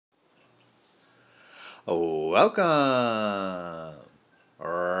Welcome!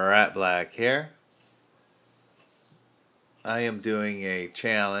 Rat Black here. I am doing a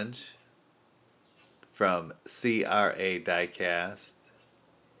challenge from CRA Diecast.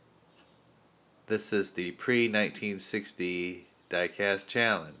 This is the pre-1960 Diecast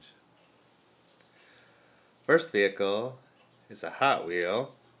challenge. First vehicle is a Hot Wheel.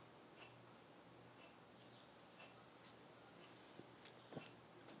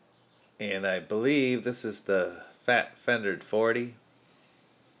 And I believe this is the Fat Fendered 40.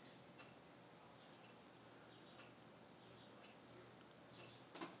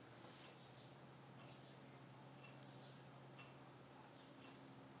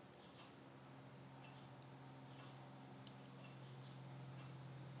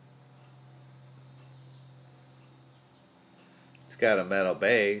 It's got a metal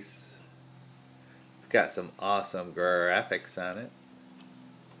base. It's got some awesome graphics on it.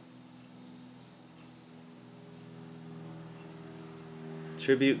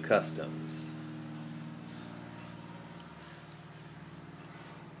 Tribute Customs.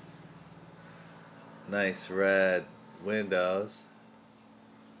 Nice red windows.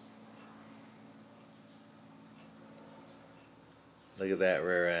 Look at that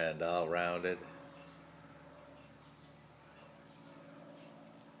rear end, all rounded.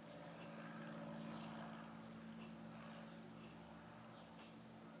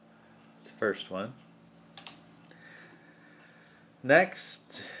 It's the first one.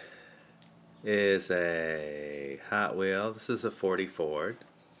 Next is a Hot Wheel. This is a 40 Ford.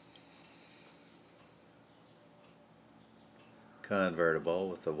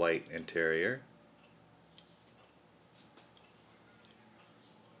 Convertible with a white interior.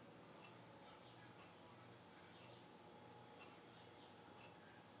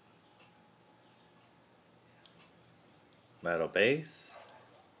 Metal base.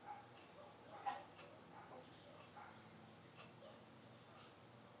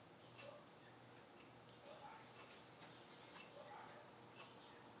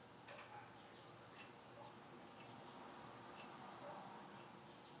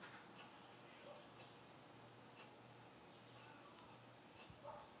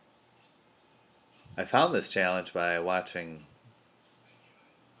 I found this challenge by watching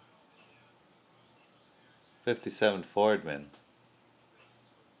 57 Fordman.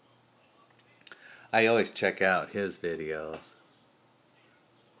 I always check out his videos.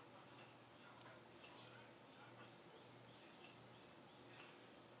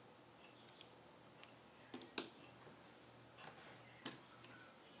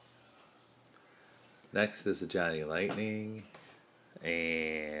 Next is a Johnny Lightning,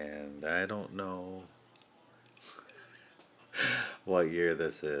 and I don't know what year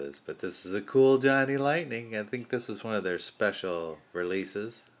this is, but this is a cool Johnny Lightning. I think this is one of their special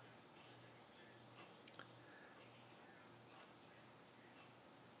releases.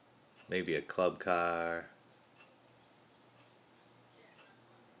 Maybe a club car.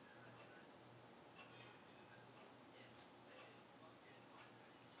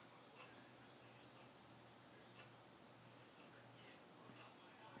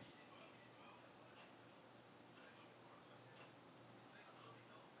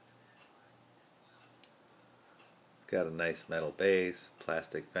 Got a nice metal base,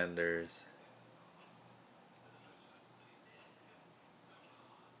 plastic fenders.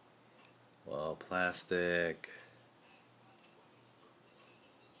 Well, plastic.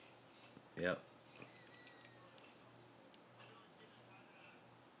 Yep.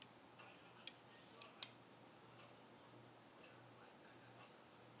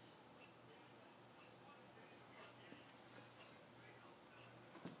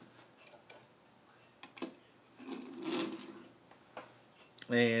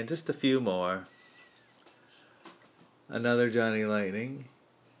 And just a few more. Another Johnny Lightning.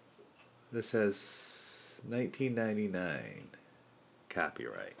 This has 1999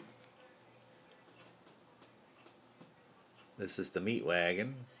 copyright. This is the Meat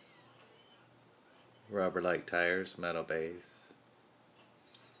Wagon. Rubber-like tires, metal base.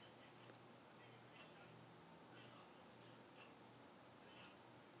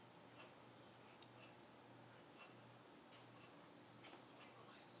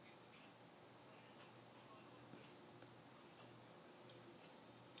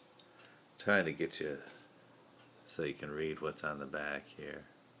 Trying to get you so you can read what's on the back here.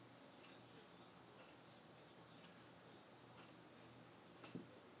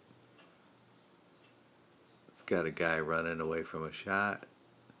 It's got a guy running away from a shot.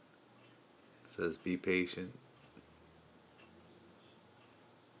 It says be patient.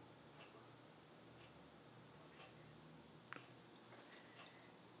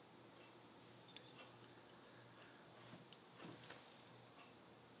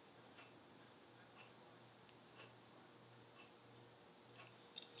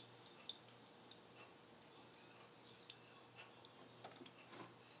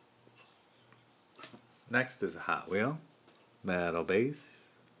 Next is a Hot Wheel, metal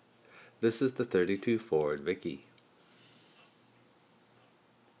base. This is the 32 Ford Vicky.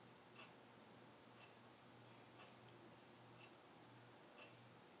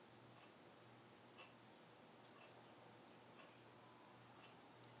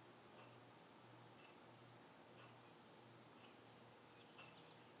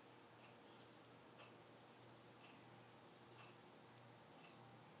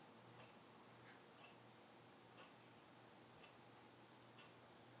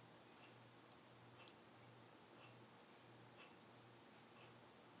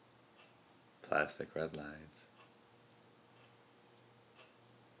 Plastic red lines.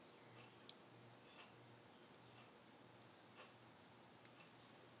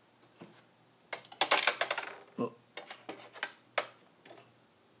 Oh.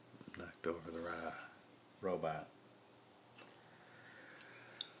 Knocked over the robot.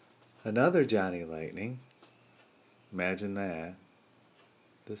 Another Johnny Lightning. Imagine that.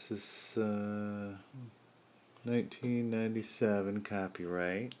 This is 1997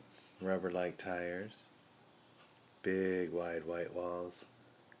 copyright. Rubber-like tires. Big wide white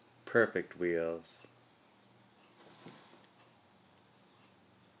walls. Perfect wheels.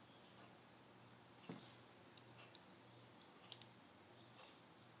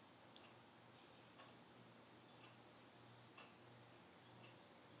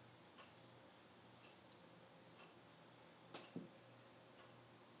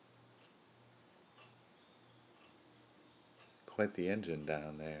 Quite the engine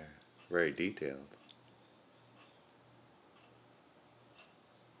down there. Very detailed.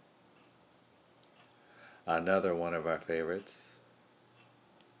 Another one of our favorites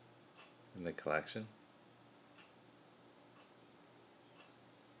in the collection.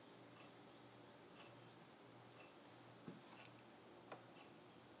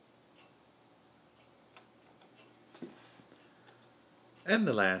 And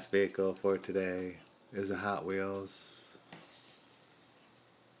the last vehicle for today is a Hot Wheels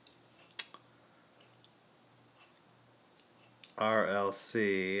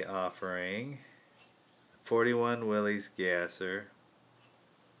RLC offering 41 Willys Gasser,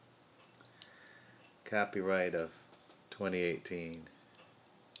 copyright of 2018.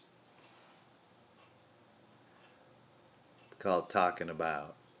 It's called Talking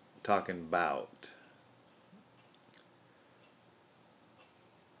About.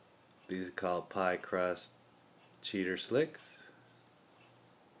 These are called Pie Crust Cheater Slicks.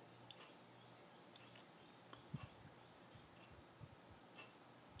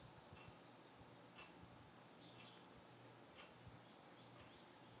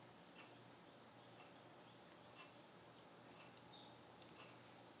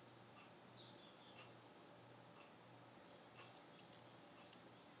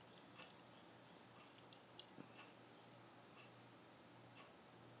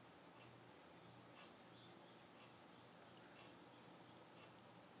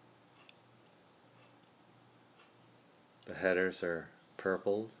 The headers are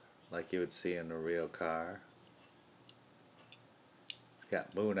purpled, like you would see in a real car. It's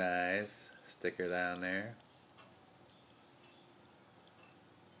got moon eyes, sticker down there.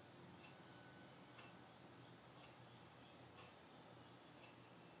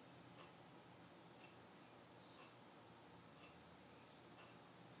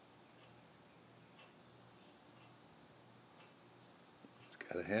 It's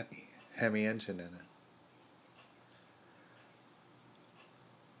got a Hemi engine in it.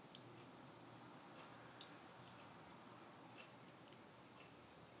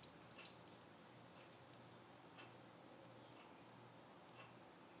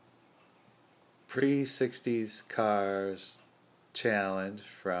 Pre-60s Cars Challenge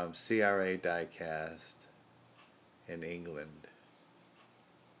from CRA Diecast in England.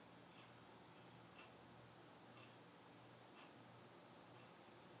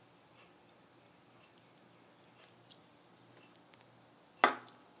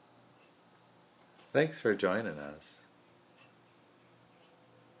 Thanks for joining us.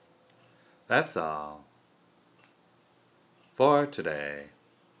 That's all for today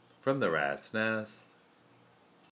from the Rat's Nest.